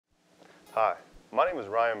Hi, my name is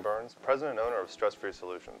Ryan Burns, President and owner of Stress-Free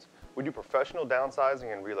Solutions. We do professional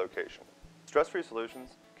downsizing and relocation. Stress-Free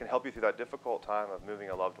Solutions can help you through that difficult time of moving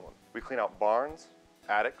a loved one. We clean out barns,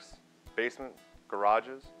 attics, basements,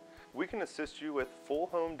 garages. We can assist you with full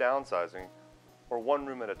home downsizing or one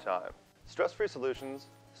room at a time. Stress-Free Solutions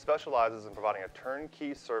specializes in providing a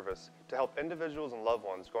turnkey service to help individuals and loved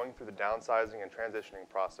ones going through the downsizing and transitioning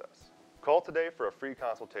process. Call today for a free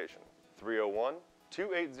consultation, 301-280-0170.